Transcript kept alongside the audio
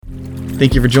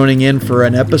Thank you for joining in for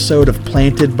an episode of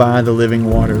Planted by the Living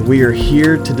Water. We are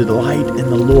here to delight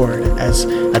in the Lord as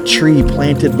a tree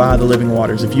planted by the living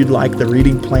waters. If you'd like the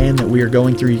reading plan that we are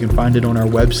going through, you can find it on our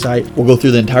website. We'll go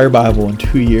through the entire Bible in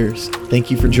 2 years. Thank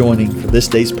you for joining for this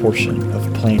day's portion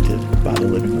of Planted by the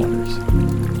Living Waters.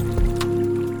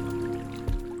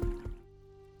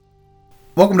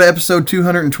 Welcome to episode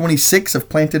 226 of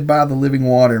Planted by the Living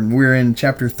Water. We're in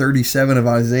chapter 37 of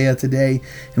Isaiah today,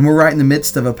 and we're right in the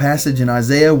midst of a passage in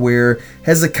Isaiah where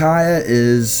Hezekiah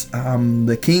is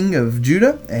the king of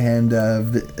Judah and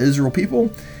of the Israel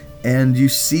people, and you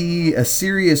see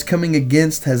Assyria is coming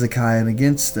against Hezekiah and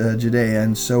against Judea,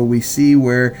 and so we see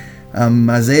where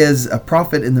Isaiah is a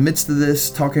prophet in the midst of this,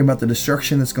 talking about the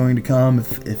destruction that's going to come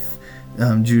if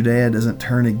Judea doesn't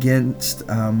turn against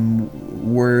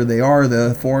where they are,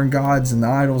 the foreign gods and the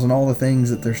idols and all the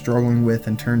things that they're struggling with,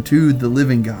 and turn to the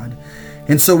living God.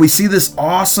 And so we see this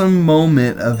awesome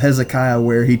moment of Hezekiah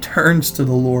where he turns to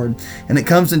the Lord, and it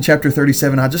comes in chapter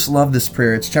 37. I just love this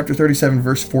prayer. It's chapter 37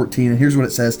 verse 14, and here's what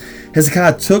it says.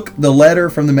 Hezekiah took the letter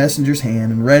from the messenger's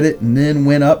hand and read it, and then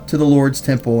went up to the Lord's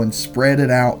temple and spread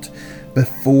it out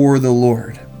before the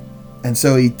Lord. And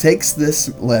so he takes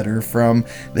this letter from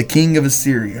the king of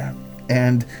Assyria,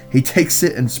 and he takes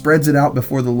it and spreads it out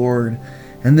before the Lord.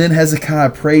 And then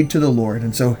Hezekiah prayed to the Lord.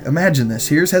 And so imagine this.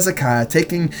 Here's Hezekiah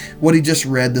taking what he just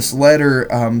read, this letter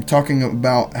talking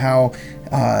about how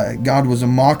God was a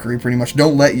mockery, pretty much.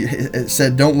 It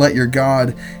said, don't let your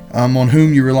God on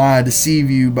whom you rely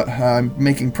deceive you, but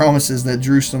making promises that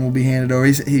Jerusalem will be handed over.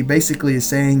 He basically is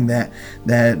saying that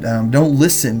don't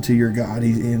listen to your God,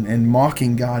 and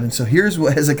mocking God. And so here's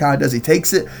what Hezekiah does. He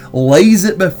takes it, lays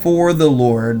it before the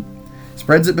Lord,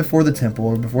 spreads it before the temple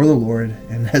or before the Lord,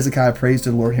 and Hezekiah prays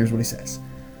to the Lord. Here's what he says.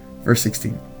 Verse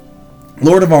 16.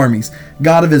 Lord of armies,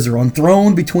 God of Israel,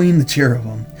 enthroned between the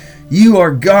cherubim, you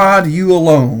are God, you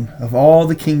alone, of all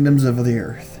the kingdoms of the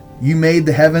earth. You made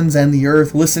the heavens and the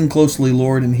earth. Listen closely,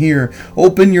 Lord, and hear.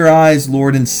 Open your eyes,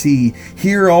 Lord, and see.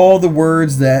 Hear all the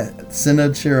words that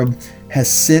Sennacherib has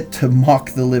sent to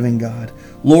mock the living God.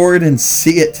 Lord, and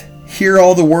see it. Hear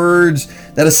all the words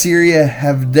that Assyria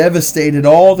have devastated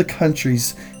all the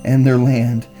countries and their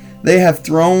land. They have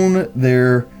thrown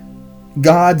their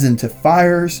gods into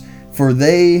fires, for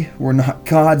they were not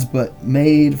gods, but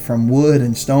made from wood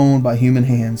and stone by human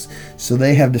hands. So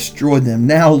they have destroyed them.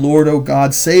 Now, Lord, O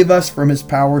God, save us from his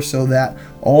power, so that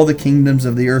all the kingdoms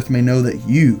of the earth may know that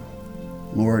you,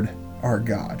 Lord, are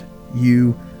God.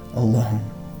 You alone.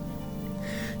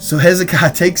 So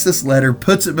Hezekiah takes this letter,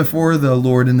 puts it before the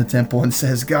Lord in the temple, and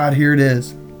says, God, here it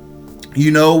is. You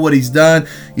know what he's done.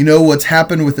 You know what's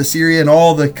happened with Assyria and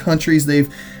all the countries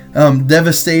they've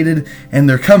devastated, and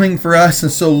they're coming for us.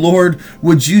 And so, Lord,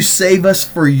 would you save us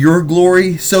for your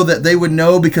glory, so that they would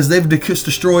know, because they've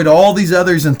destroyed all these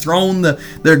others and thrown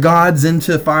their gods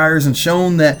into fires and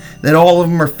shown that all of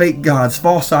them are fake gods,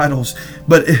 false idols.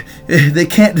 But they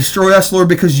can't destroy us, Lord,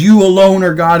 because you alone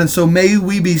are God. And so may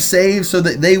we be saved so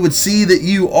that they would see that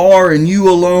you are and you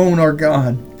alone are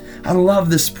God. I love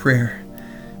this prayer.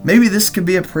 Maybe this could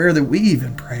be a prayer that we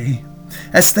even pray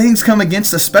as things come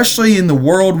against us, especially in the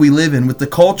world we live in, with the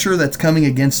culture that's coming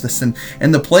against us, and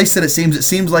the place that it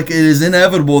seems like it is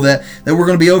inevitable that we're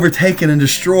going to be overtaken and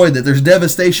destroyed, that there's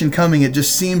devastation coming. It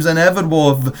just seems inevitable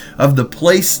of the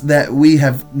place that we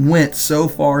have went so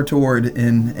far toward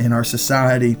in our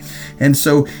society. And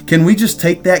so can we just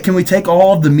take that? Can we take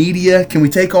all of the media? Can we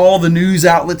take all the news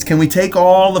outlets? Can we take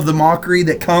all of the mockery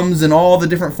that comes in all the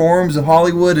different forms of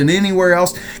Hollywood and anywhere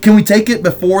else? Can we take it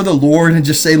before the Lord and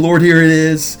just say, Lord, here it is.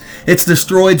 It's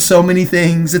destroyed so many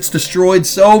things. It's destroyed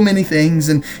so many things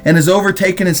and has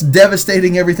overtaken. It's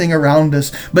devastating everything around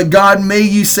us. But God, may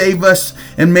you save us,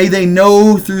 and may they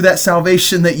know through that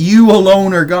salvation that you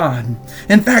alone are God.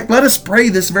 In fact, let us pray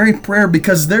this very prayer,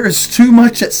 because there is too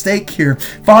much at stake here.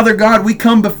 Father God, we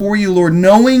come before you, Lord,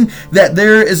 knowing that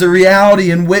there is a reality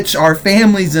in which our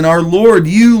families and our Lord,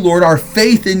 you, Lord, our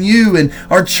faith in you and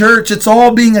our church, it's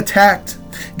all being attacked.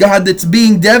 God, that's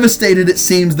being devastated. It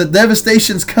seems the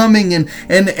devastation's coming, and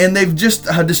they've just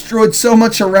destroyed so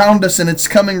much around us, and it's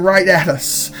coming right at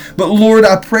us. But Lord,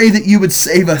 I pray that you would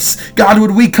save us. God,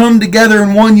 would we come together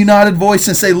in one united voice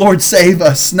and say, Lord, save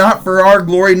us, not for our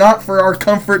glory, not for our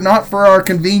comfort, not for our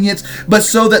convenience, but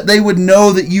so that they would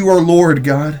know that you are Lord,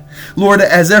 God. Lord,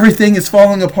 as everything is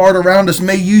falling apart around us,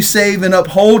 may you save and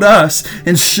uphold us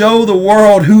and show the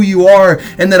world who you are,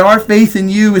 and that our faith in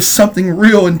you is something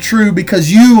real and true,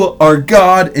 because you are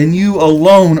God and you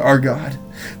alone are God.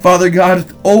 Father God,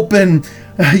 open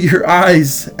your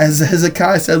eyes, as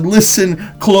Hezekiah said,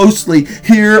 listen closely,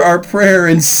 hear our prayer,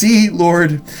 and see,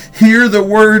 Lord, hear the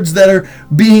words that are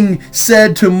being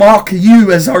said to mock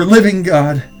you as our living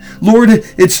God. Lord,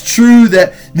 it's true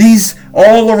that these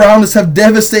all around us have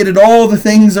devastated all the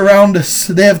things around us.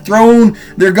 They have thrown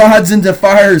their gods into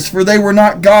fires, for they were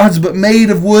not gods, but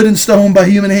made of wood and stone by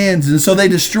human hands. And so they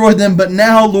destroyed them. But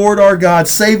now, Lord our God,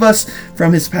 save us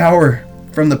from his power,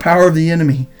 from the power of the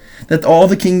enemy, that all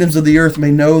the kingdoms of the earth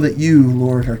may know that you,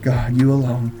 Lord, are God, you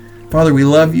alone. Father, we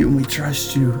love you and we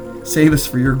trust you. Save us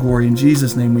for your glory. In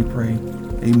Jesus' name we pray.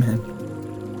 Amen.